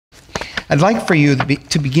I'd like for you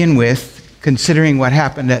to begin with, considering what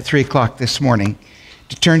happened at 3 o'clock this morning,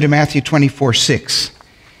 to turn to Matthew 24:6.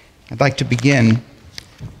 I'd like to begin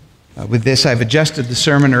with this. I've adjusted the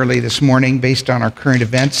sermon early this morning based on our current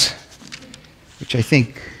events, which I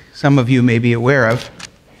think some of you may be aware of.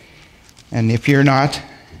 And if you're not,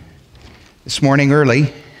 this morning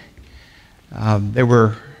early, there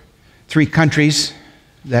were 3 countries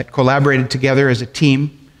that collaborated together as a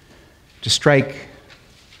team to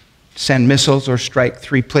send missiles or strike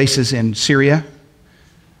 3 places in Syria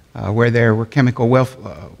where there were chemical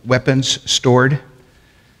weapons stored.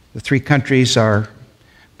 The 3 countries are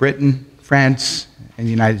Britain, France, and the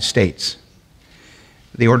United States.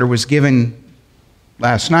 The order was given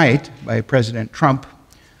last night by President Trump,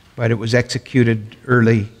 but it was executed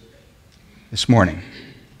early this morning.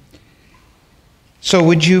 So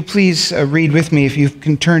would you please read with me, if you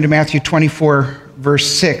can turn to Matthew 24, verse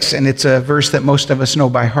 6, and it's a verse that most of us know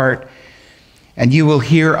by heart. And you will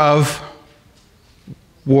hear of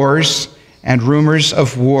wars and rumors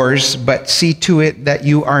of wars, but see to it that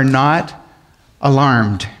you are not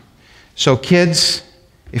alarmed. So kids,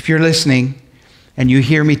 if you're listening and you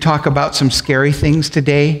hear me talk about some scary things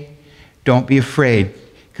today, don't be afraid,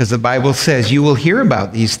 because the Bible says you will hear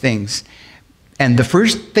about these things. And the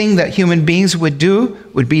first thing that human beings would do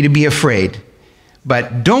would be to be afraid.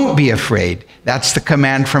 But don't be afraid. That's the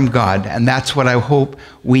command from God. And that's what I hope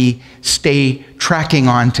we stay tracking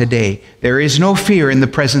on today. There is no fear in the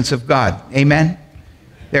presence of God. Amen?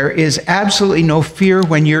 There is absolutely no fear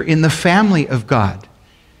when you're in the family of God.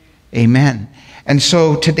 Amen. And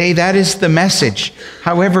so today that is the message.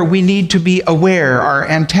 However, we need to be aware. Our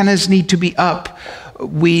antennas need to be up.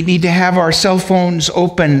 We need to have our cell phones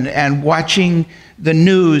open and watching the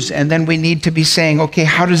news, and then we need to be saying, okay,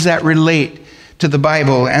 how does that relate to the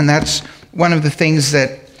Bible? And that's one of the things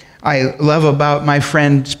that I love about my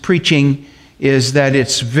friend's preaching, is that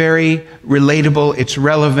it's very relatable, it's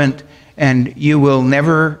relevant, and you will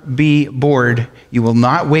never be bored. You will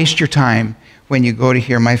not waste your time when you go to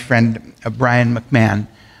hear my friend Brian McMahon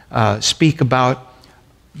speak about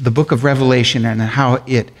the book of Revelation and how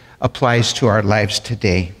it applies to our lives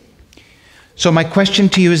today. So my question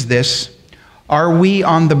to you is this: are we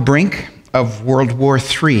on the brink of World War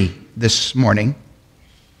III this morning?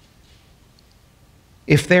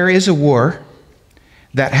 If there is a war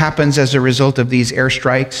that happens as a result of these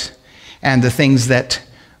airstrikes and the things that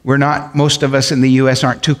most of us in the U.S.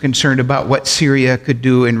 aren't too concerned about what Syria could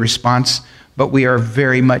do in response, but we are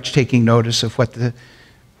very much taking notice of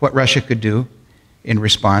what Russia could do in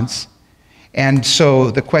response. And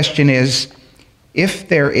so the question is, if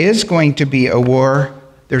there is going to be a war,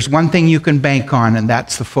 there's one thing you can bank on, and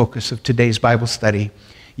that's the focus of today's Bible study.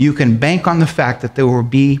 You can bank on the fact that there will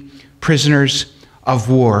be prisoners of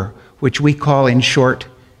war, which we call in short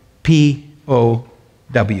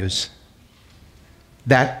POWs.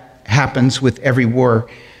 That happens with every war.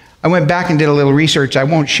 I went back and did a little research. I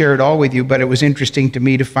won't share it all with you, but it was interesting to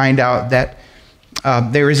me to find out that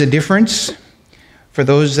there is a difference for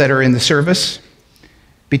those that are in the service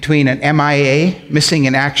between an MIA, missing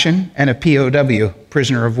in action, and a POW,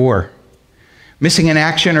 prisoner of war. Missing in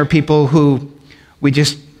action are people who we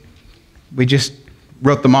just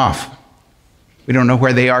wrote them off. We don't know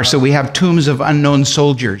where they are. So we have tombs of unknown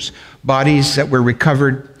soldiers, bodies that were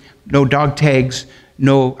recovered, no dog tags,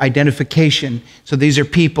 no identification. So these are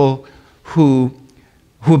people who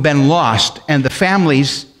have been lost, and the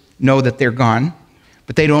families know that they're gone,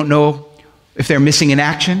 but they don't know if they're missing in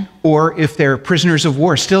action or if they're prisoners of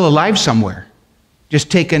war, still alive somewhere,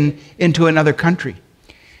 just taken into another country.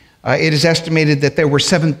 It is estimated that there were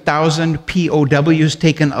 7,000 POWs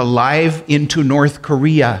taken alive into North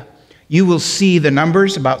Korea. You will see the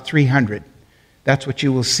numbers, about 300. That's what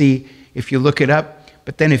you will see if you look it up.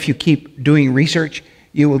 But then if you keep doing research,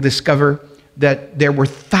 you will discover that there were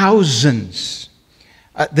thousands.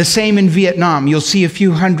 The same in Vietnam. You'll see a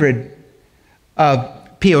few hundred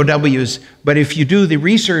POWs, but if you do the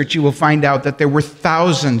research, you will find out that there were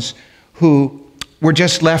thousands who were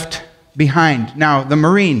just left behind. Now, the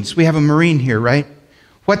Marines, we have a Marine here, right?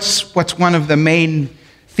 What's one of the main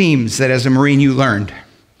themes that as a Marine you learned?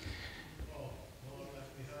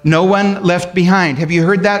 No one left behind. Have you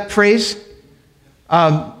heard that phrase?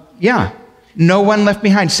 Yeah, no one left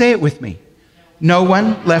behind. Say it with me. No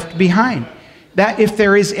one left behind. That if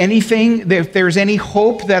there is anything, if there's any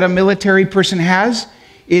hope that a military person has,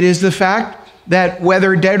 it is the fact that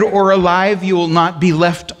whether dead or alive, you will not be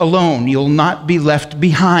left alone. You'll not be left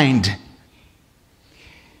behind.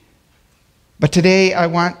 But today I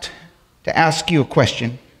want to ask you a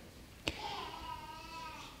question.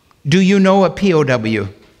 Do you know a POW?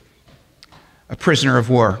 a prisoner of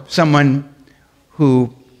war, someone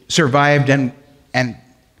who survived and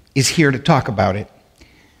is here to talk about it.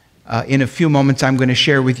 In a few moments, I'm going to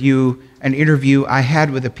share with you an interview I had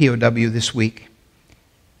with a POW this week.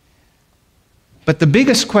 But the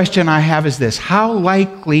biggest question I have is this: how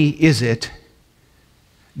likely is it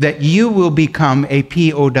that you will become a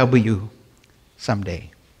POW someday?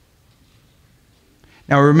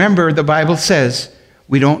 Now remember, the Bible says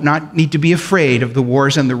we don't not need to be afraid of the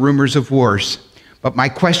wars and the rumors of wars. But my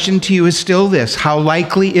question to you is still this: how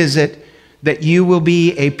likely is it that you will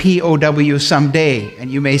be a POW someday? And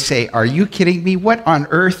you may say, are you kidding me? What on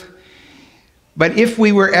earth? But if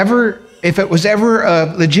it was ever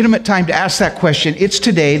a legitimate time to ask that question, it's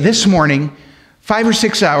today, this morning, 5 or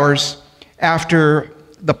 6 hours after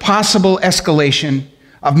the possible escalation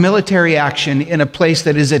of military action in a place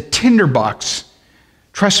that is a tinderbox.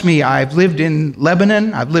 Trust me, I've lived in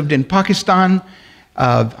Lebanon, I've lived in Pakistan,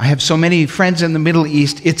 I have so many friends in the Middle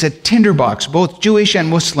East. It's a tinderbox, both Jewish and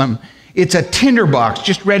Muslim. It's a tinderbox,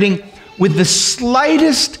 just ready with the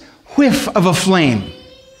slightest whiff of a flame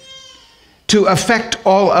to affect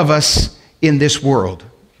all of us in this world.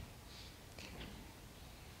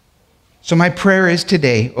 So my prayer is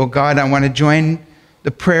today, oh God, I want to join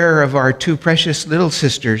the prayer of our two precious little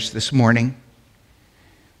sisters this morning,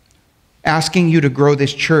 asking you to grow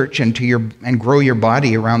this church and grow your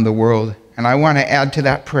body around the world. And I want to add to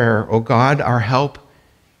that prayer, oh God, our help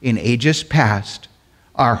in ages past,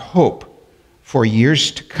 our hope for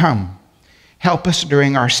years to come. Help us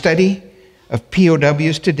during our study of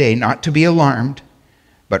POWs today not to be alarmed,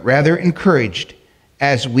 but rather encouraged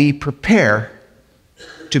as we prepare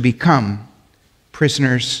to become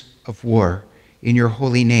prisoners of war. In your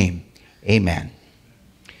holy name, amen.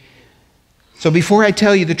 So before I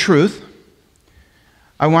tell you the truth,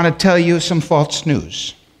 I want to tell you some false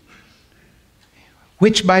news,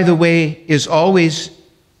 which, by the way, is always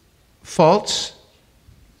false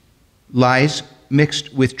lies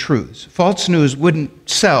mixed with truths. False news wouldn't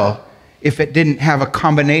sell if it didn't have a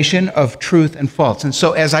combination of truth and false. And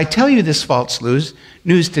so as I tell you this false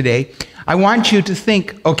news today, I want you to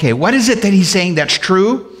think, okay, what is it that he's saying that's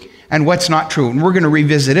true and what's not true? And we're going to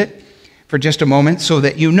revisit it for just a moment so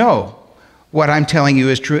that you know what I'm telling you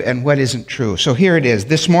is true and what isn't true. So here it is.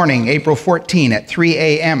 This morning, April 14 at 3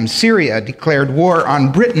 a.m., Syria declared war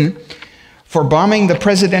on Britain for bombing the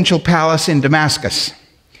presidential palace in Damascus,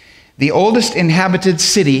 the oldest inhabited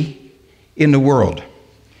city in the world.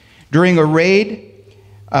 During a raid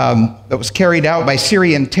that was carried out by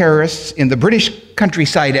Syrian terrorists in the British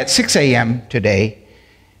countryside at 6 a.m. today,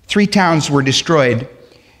 3 towns were destroyed.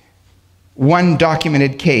 One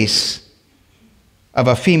documented case of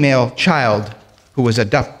a female child who was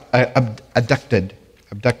abducted.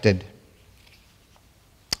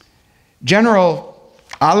 General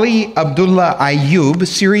Ali Abdullah Ayyub,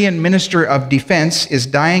 Syrian Minister of Defense, is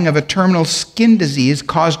dying of a terminal skin disease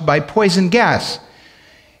caused by poison gas.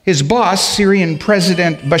 His boss, Syrian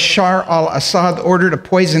President Bashar al-Assad, ordered a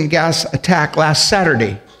poison gas attack last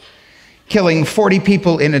Saturday, killing 40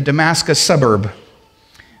 people in a Damascus suburb.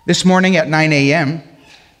 This morning at 9 a.m.,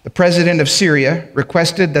 the president of Syria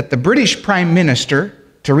requested that the British Prime Minister,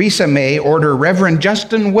 Theresa May, order Reverend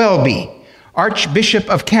Justin Welby, Archbishop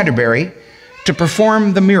of Canterbury, to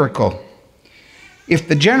perform the miracle. If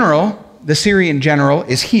the Syrian general,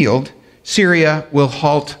 is healed, Syria will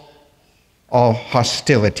halt all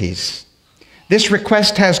hostilities. This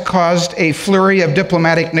request has caused a flurry of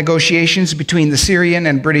diplomatic negotiations between the Syrian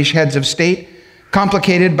and British heads of state,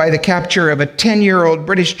 complicated by the capture of a 10-year-old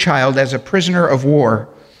British child as a prisoner of war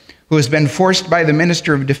who has been forced by the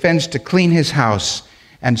Minister of Defense to clean his house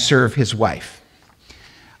and serve his wife.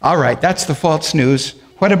 All right, that's the false news.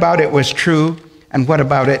 What about it was true, and what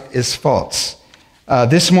about it is false?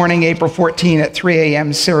 This morning, April 14 at 3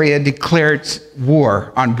 a.m., Syria declared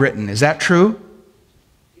war on Britain. Is that true?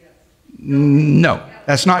 Yes. No,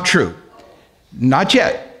 that's not true. Not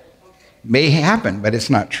yet. May happen, but it's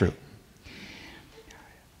not true.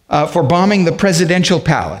 For bombing the presidential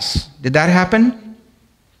palace. Did that happen?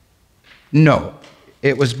 No.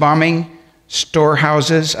 It was bombing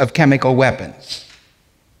storehouses of chemical weapons.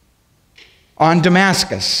 On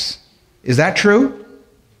Damascus. Is that true?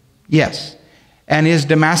 Yes. And is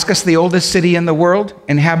Damascus the oldest city in the world?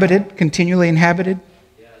 Inhabited, continually inhabited?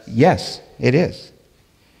 Yes, it is.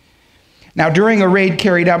 Now, during a raid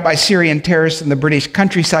carried out by Syrian terrorists in the British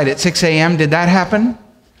countryside at 6 a.m., did that happen?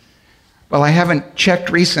 Well, I haven't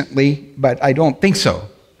checked recently, but I don't think so.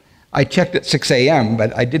 I checked at 6 a.m.,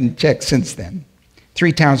 but I didn't check since then.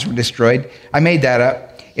 3 towns were destroyed. I made that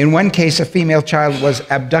up. In one case, a female child was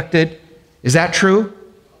abducted. Is that true?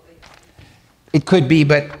 It could be,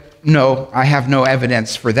 but no, I have no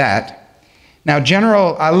evidence for that. Now,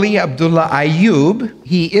 General Ali Abdullah Ayyub,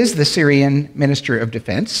 he is the Syrian Minister of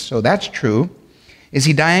Defense, so that's true. Is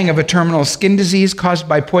he dying of a terminal skin disease caused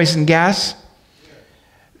by poison gas?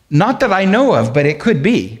 Not that I know of, but it could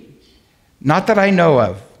be. Not that I know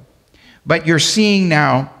of. But you're seeing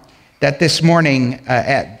now that this morning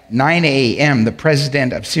at 9 a.m., the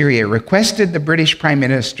president of Syria requested the British Prime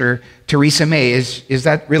Minister, Theresa May. Is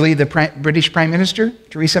that really the British Prime Minister,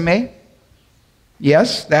 Theresa May?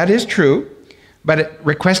 Yes, that is true. But it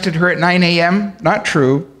requested her at 9 a.m., not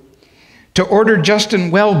true. To order Justin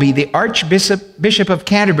Welby, the Archbishop of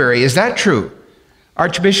Canterbury. Is that true?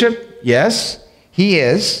 Archbishop? Yes, he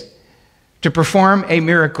is. To perform a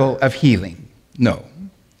miracle of healing? No.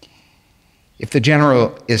 If the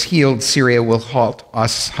general is healed, Syria will halt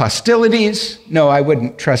hostilities. No, I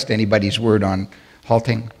wouldn't trust anybody's word on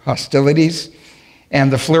halting hostilities.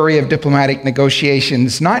 And the flurry of diplomatic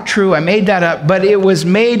negotiations, not true, I made that up, but it was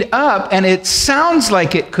made up, and it sounds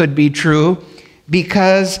like it could be true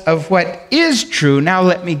because of what is true. Now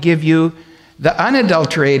let me give you the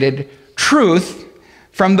unadulterated truth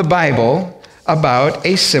from the Bible about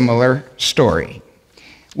a similar story.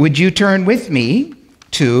 Would you turn with me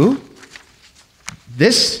to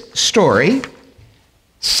this story,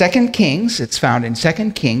 2 Kings? It's found in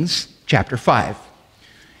 2 Kings chapter 5.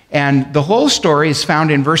 And the whole story is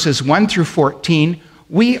found in verses 1 through 14.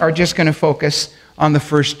 We are just going to focus on the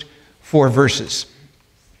first 4 verses.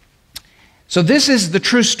 So this is the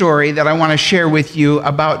true story that I want to share with you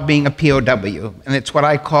about being a POW. And it's what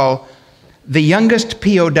I call the youngest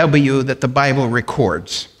POW that the Bible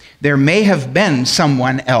records. There may have been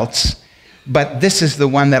someone else, but this is the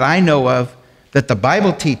one that I know of that the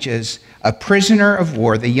Bible teaches, a prisoner of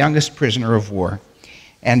war, the youngest prisoner of war.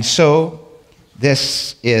 And so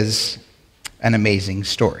this is an amazing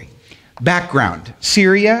story. Background: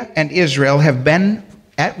 Syria and Israel have been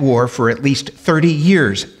at war for at least 30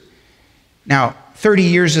 years. Now, 30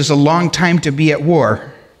 years is a long time to be at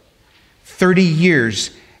war. 30 years,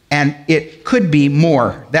 and it could be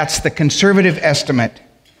more. That's the conservative estimate.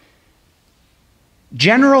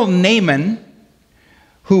 General Naaman,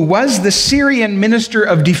 who was the Syrian Minister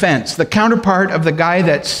of Defense, the counterpart of the guy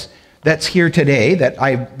that's here today that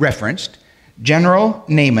I referenced, General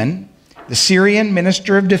Naaman, the Syrian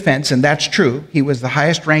Minister of Defense, and that's true, he was the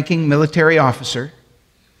highest ranking military officer,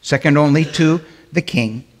 second only to the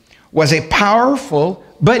king, was a powerful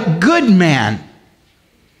but good man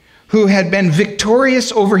who had been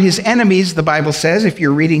victorious over his enemies, the Bible says, if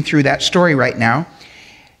you're reading through that story right now.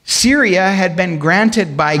 Syria had been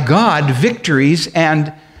granted by God victories,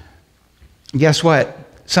 and guess what?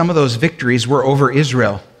 Some of those victories were over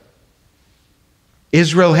Israel.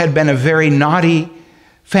 Israel had been a very naughty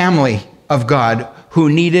family of God who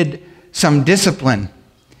needed some discipline.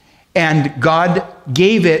 And God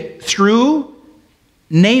gave it through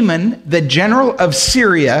Naaman, the general of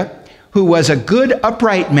Syria, who was a good,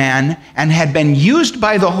 upright man and had been used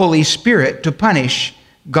by the Holy Spirit to punish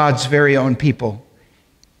God's very own people.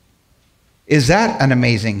 Is that an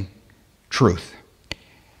amazing truth?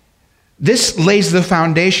 This lays the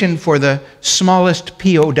foundation for the smallest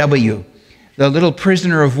POW, the little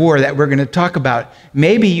prisoner of war that we're going to talk about.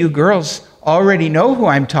 Maybe you girls already know who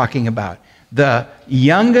I'm talking about. The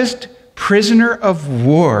youngest prisoner of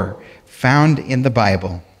war found in the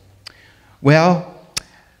Bible. Well,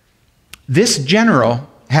 this general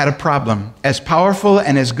had a problem. As powerful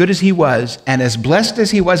and as good as he was, and as blessed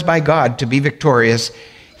as he was by God to be victorious,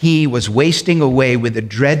 he was wasting away with a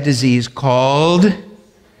dread disease called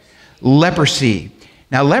leprosy.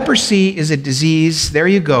 Now, leprosy is a disease, there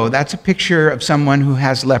you go, that's a picture of someone who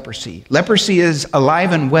has leprosy. Leprosy is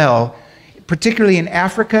alive and well, particularly in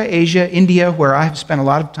Africa, Asia, India, where I've spent a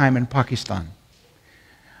lot of time, in Pakistan.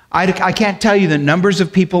 I can't tell you the numbers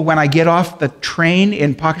of people when I get off the train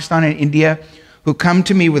in Pakistan and India who come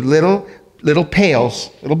to me with little pails,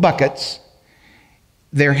 little buckets,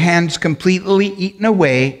 their hands completely eaten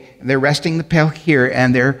away, and they're resting the pail here,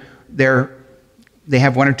 and they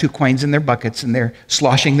have 1 or 2 coins in their buckets, and they're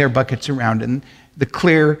sloshing their buckets around, and the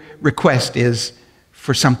clear request is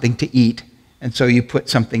for something to eat, and so you put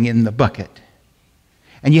something in the bucket.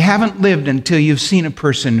 And you haven't lived until you've seen a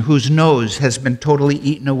person whose nose has been totally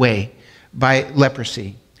eaten away by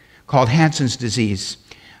leprosy, called Hansen's disease.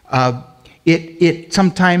 It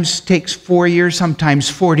sometimes takes 4 years, sometimes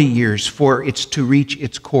 40 years for it to reach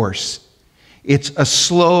its course. It's a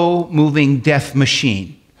slow-moving death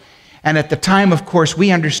machine. And at the time, of course,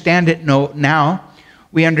 we understand it now.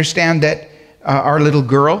 We understand that our little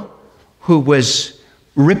girl, who was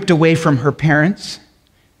ripped away from her parents,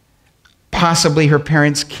 possibly her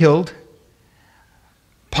parents killed,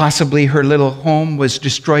 Possibly her little home was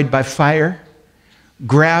destroyed by fire,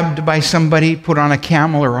 grabbed by somebody, put on a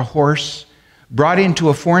camel or a horse, brought into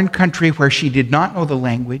a foreign country where she did not know the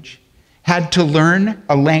language, had to learn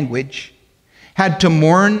a language, had to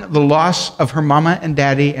mourn the loss of her mama and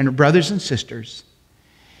daddy and her brothers and sisters,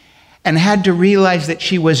 and had to realize that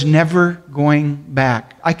she was never going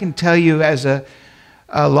back. I can tell you as a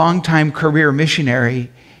longtime career missionary,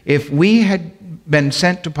 if we had been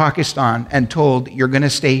sent to Pakistan and told, you're going to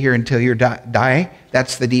stay here until you die,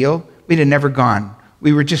 that's the deal, we'd have never gone.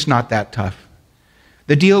 We were just not that tough.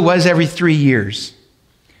 The deal was every 3 years,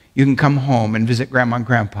 you can come home and visit Grandma and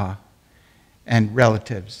Grandpa and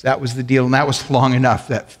relatives. That was the deal, and that was long enough.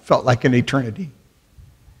 That felt like an eternity.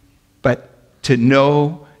 But to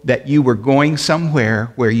know that you were going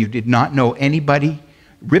somewhere where you did not know anybody,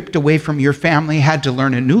 ripped away from your family, had to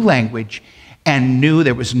learn a new language, and knew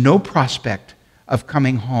there was no prospect of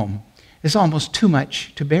coming home, is almost too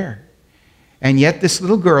much to bear. And yet this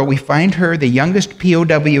little girl, we find her, the youngest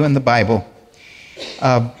POW in the Bible,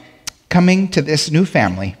 coming to this new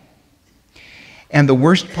family. And the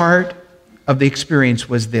worst part of the experience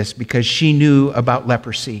was this, because she knew about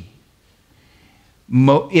leprosy.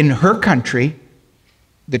 In her country,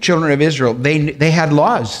 the children of Israel, they had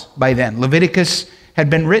laws by then. Leviticus had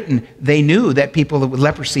been written. They knew that people with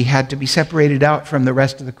leprosy had to be separated out from the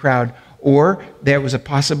rest of the crowd, or there was a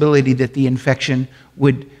possibility that the infection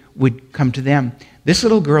would come to them. This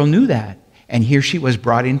little girl knew that, and here she was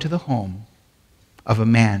brought into the home of a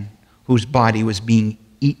man whose body was being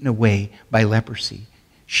eaten away by leprosy.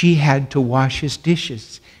 She had to wash his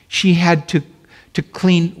dishes. She had to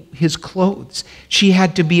clean his clothes. She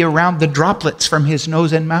had to be around the droplets from his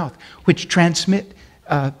nose and mouth, which transmit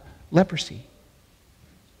leprosy.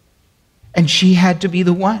 And she had to be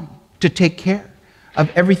the one to take care of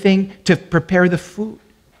everything, to prepare the food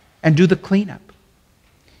and do the cleanup.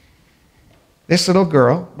 This little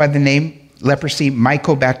girl, by the name leprosy,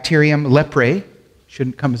 Mycobacterium leprae,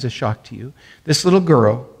 shouldn't come as a shock to you. This little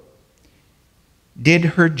girl did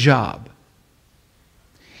her job.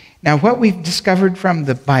 Now, what we've discovered from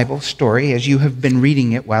the Bible story, as you have been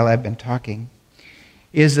reading it while I've been talking,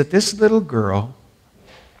 is that this little girl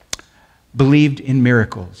believed in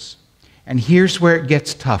miracles. And here's where it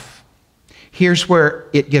gets tough. Here's where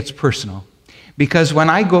it gets personal. Because when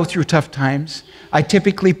I go through tough times, I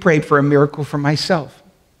typically pray for a miracle for myself.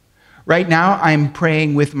 Right now, I'm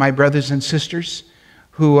praying with my brothers and sisters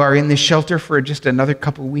who are in this shelter for just another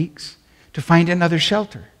couple weeks to find another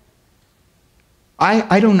shelter.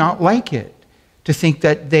 I do not like it to think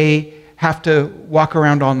that they have to walk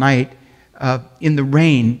around all night in the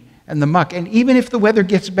rain and the muck. And even if the weather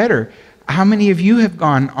gets better, how many of you have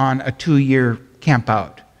gone on a 2-year camp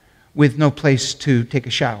out with no place to take a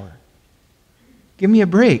shower? Give me a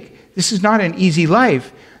break. This is not an easy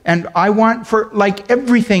life. And I want for like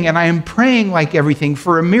everything, and I am praying like everything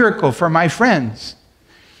for a miracle for my friends.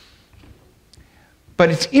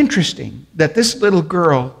 But it's interesting that this little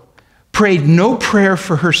girl prayed no prayer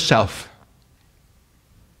for herself.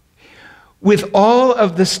 With all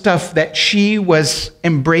of the stuff that she was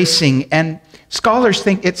embracing, and scholars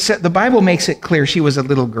think the Bible makes it clear she was a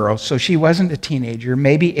little girl, so she wasn't a teenager,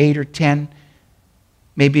 maybe 8 or 10,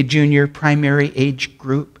 maybe a junior primary age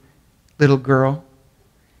group, little girl.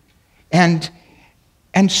 And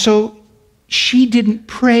so she didn't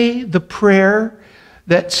pray the prayer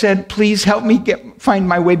that said, please help me find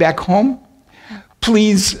my way back home.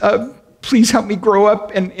 Please help me grow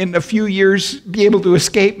up and in a few years be able to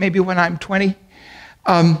escape, maybe when I'm 20.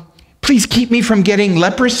 Please keep me from getting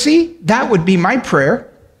leprosy. That would be my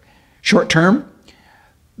prayer, short term.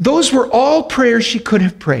 Those were all prayers she could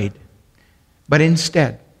have prayed. But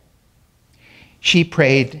instead, she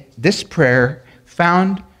prayed this prayer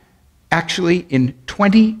found actually in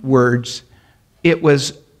 20 words. It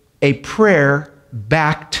was a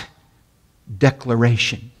prayer-backed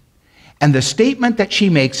declaration. And the statement that she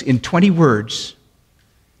makes in 20 words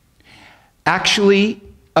actually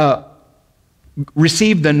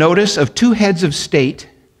received the notice of 2 heads of state,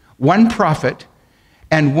 1 prophet,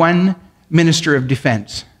 and 1 minister of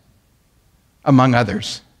defense, among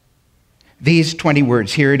others. These 20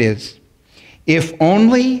 words, here it is. If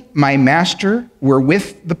only my master were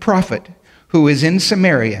with the prophet who is in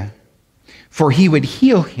Samaria, for he would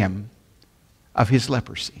heal him of his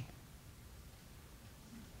leprosy.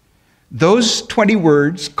 Those 20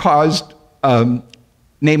 words caused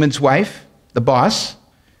Naaman's wife, the boss,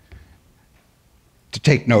 to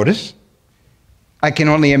take notice. I can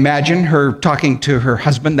only imagine her talking to her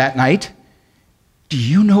husband that night. Do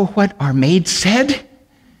you know what our maid said?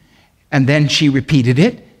 And then she repeated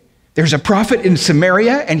it There's a prophet in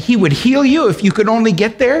Samaria, and he would heal you if you could only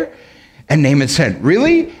get there. And Naaman said,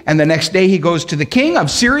 really? And the next day he goes to the king of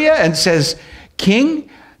Syria and says, King,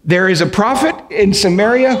 there is a prophet in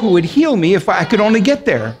Samaria who would heal me if I could only get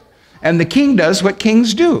there. And the king does what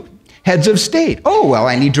kings do, heads of state. Oh, well,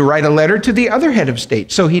 I need to write a letter to the other head of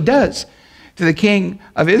state. So he does, to the king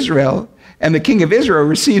of Israel. And the king of Israel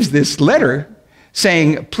receives this letter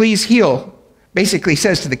saying, please heal. Basically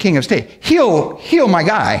says to the king of state, heal my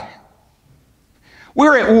guy.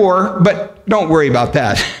 We're at war, but don't worry about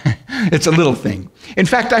that. It's a little thing. In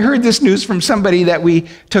fact, I heard this news from somebody that we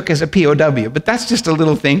took as a POW, but that's just a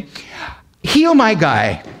little thing. Heal my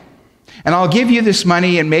guy, and I'll give you this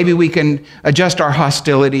money, and maybe we can adjust our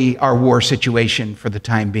hostility, our war situation for the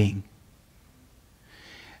time being.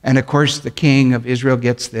 And of course, the king of Israel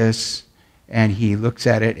gets this, and he looks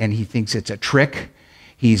at it, and he thinks it's a trick.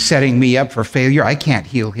 He's setting me up for failure. I can't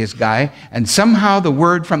heal his guy. And somehow the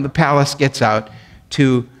word from the palace gets out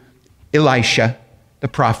to Elisha, the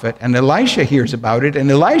prophet. And Elisha hears about it, and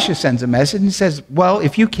Elisha sends a message and says, well,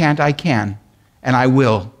 if you can't, I can, and I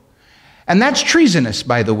will. And that's treasonous,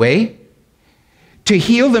 by the way, to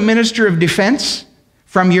heal the minister of defense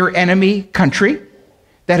from your enemy country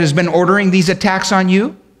that has been ordering these attacks on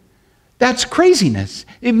you. That's craziness.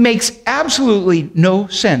 It makes absolutely no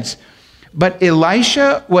sense. But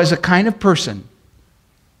Elisha was a kind of person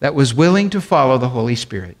that was willing to follow the Holy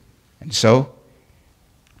Spirit. And so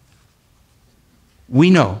we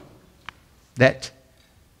know that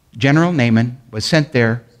General Naaman was sent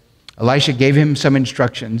there. Elisha gave him some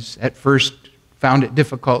instructions. At first, found it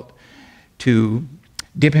difficult to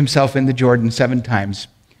dip himself in the Jordan 7 times,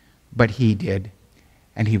 but he did,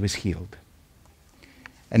 and he was healed.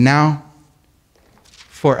 And now,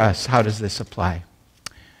 for us, how does this apply?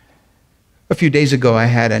 A few days ago, I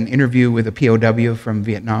had an interview with a POW from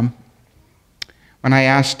Vietnam. When I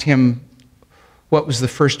asked him, what was the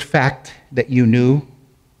first fact that you knew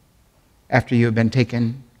after you had been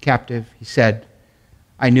taken captive? He said,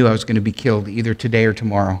 I knew I was going to be killed either today or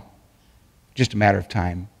tomorrow. Just a matter of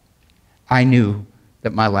time. I knew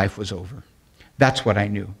that my life was over. That's what I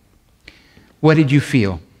knew. What did you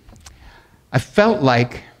feel? I felt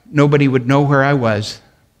like nobody would know where I was,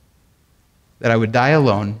 that I would die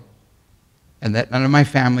alone, and that none of my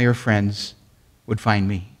family or friends would find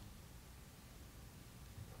me.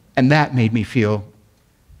 And that made me feel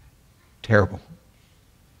terrible.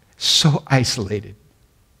 So isolated.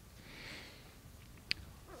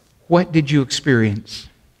 What did you experience?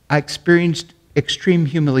 I experienced extreme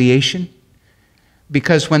humiliation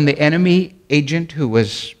because when the enemy agent who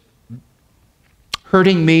was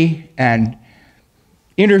hurting me and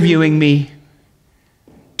interviewing me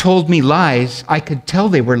told me lies, I could tell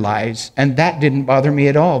they were lies, and that didn't bother me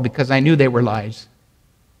at all because I knew they were lies.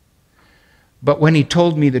 But when he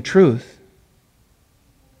told me the truth,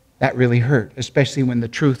 that really hurt, especially when the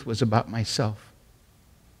truth was about myself.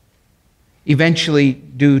 Eventually,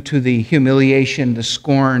 due to the humiliation, the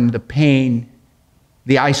scorn, the pain,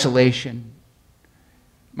 the isolation,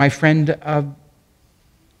 my friend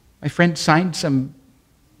signed some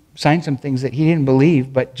things that he didn't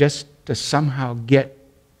believe, but just to somehow get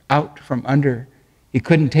out from under. He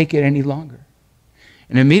couldn't take it any longer.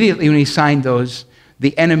 And immediately when he signed those,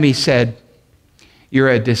 the enemy said, you're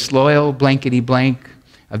a disloyal blankety blank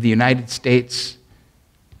of the United States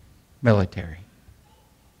military.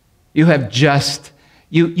 You have just,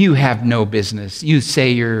 you have no business. You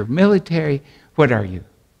say you're military. What are you?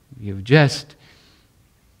 You've just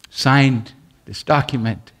signed this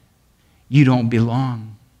document. You don't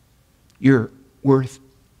belong. You're worth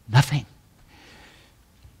nothing.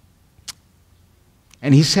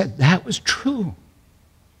 And he said that was true.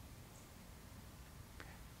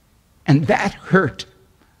 And that hurt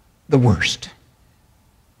the worst.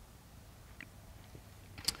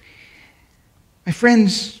 My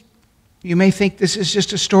friends, you may think this is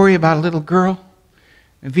just a story about a little girl,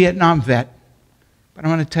 a Vietnam vet, but I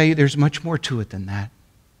want to tell you there's much more to it than that.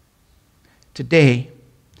 Today,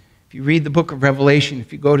 if you read the book of Revelation,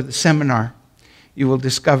 if you go to the seminar, you will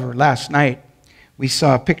discover last night we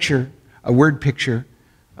saw a word picture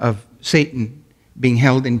of Satan being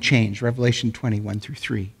held in chains, Revelation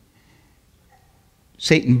 20:1-3.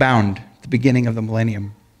 Satan bound at the beginning of the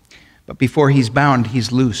millennium. But before he's bound,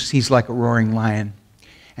 he's loose. He's like a roaring lion.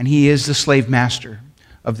 And he is the slave master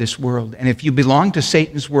of this world. And if you belong to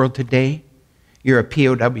Satan's world today, you're a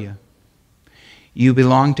POW. You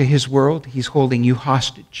belong to his world. He's holding you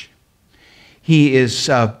hostage. He is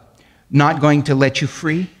not going to let you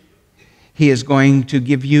free. He is going to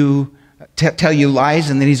give you, tell you lies,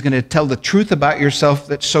 and then he's going to tell the truth about yourself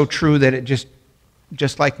that's so true that it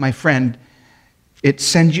just like my friend, It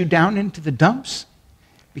sends you down into the dumps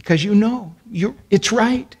because you know it's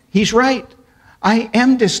right. He's right. I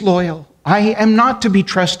am disloyal. I am not to be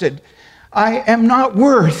trusted. I am not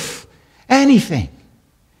worth anything.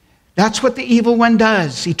 That's what the evil one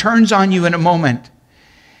does. He turns on you in a moment.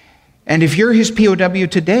 And if you're his POW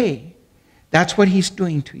today, that's what he's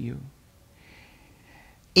doing to you.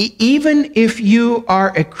 Even if you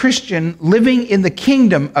are a Christian living in the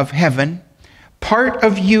kingdom of heaven, part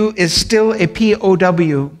of you is still a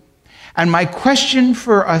POW. And my question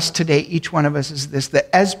for us today, each one of us, is this: that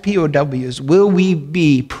as POWs, will we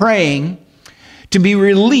be praying to be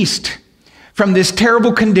released from this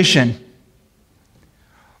terrible condition?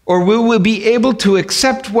 Or will we be able to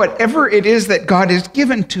accept whatever it is that God has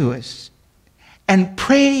given to us and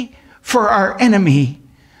pray for our enemy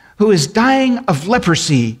who is dying of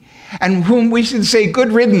leprosy and whom we should say,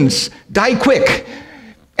 good riddance, die quick,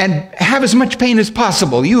 and have as much pain as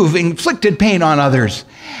possible. You've inflicted pain on others.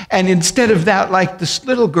 And instead of that, like this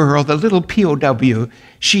little girl, the little POW,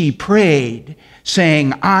 she prayed,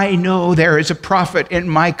 saying, I know there is a prophet in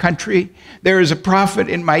my country. There is a prophet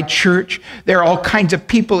in my church. There are all kinds of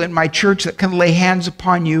people in my church that can lay hands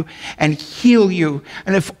upon you and heal you.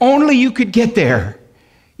 And if only you could get there,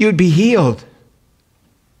 you'd be healed.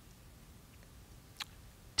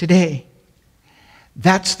 Today,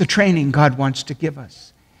 that's the training God wants to give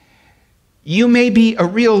us. You may be a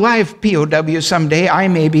real live POW someday. I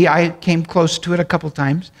may be. I came close to it a couple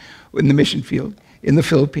times in the mission field in the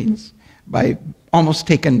Philippines, by almost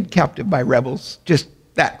taken captive by rebels, just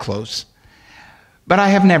that close. But I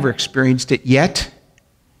have never experienced it yet.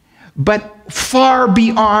 But far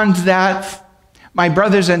beyond that, my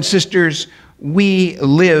brothers and sisters, we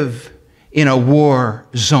live in a war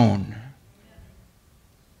zone.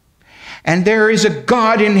 And there is a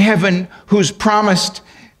God in heaven who's promised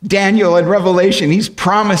Daniel in Revelation, he's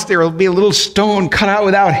promised there will be a little stone cut out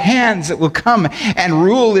without hands that will come and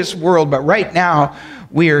rule this world. But right now,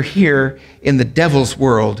 we are here in the devil's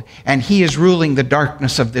world, and he is ruling the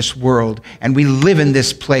darkness of this world, and we live in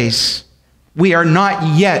this place. We are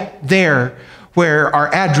not yet there where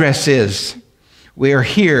our address is. We are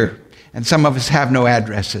here, and some of us have no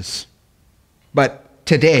addresses. But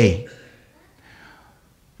today,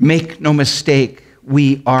 make no mistake,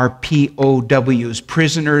 we are POWs,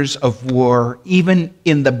 prisoners of war. Even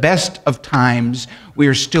in the best of times, we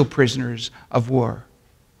are still prisoners of war.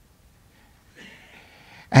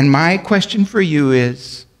 And my question for you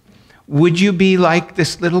is, would you be like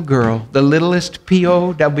this little girl, the littlest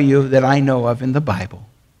POW that I know of in the Bible?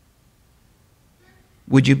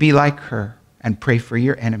 Would you be like her and pray for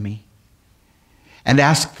your enemy and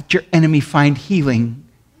ask that your enemy find healing?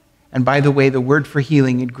 And by the way, the word for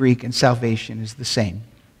healing in Greek and salvation is the same.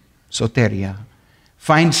 Soteria.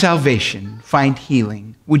 Find salvation, find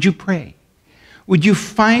healing. Would you pray? Would you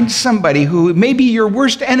find somebody who may be your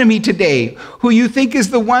worst enemy today, who you think is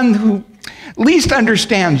the one who least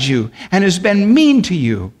understands you and has been mean to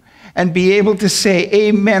you, and be able to say,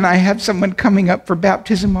 amen, I have someone coming up for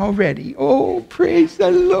baptism already. Oh, praise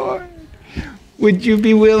the Lord. Would you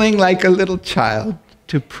be willing, like a little child,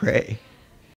 to pray?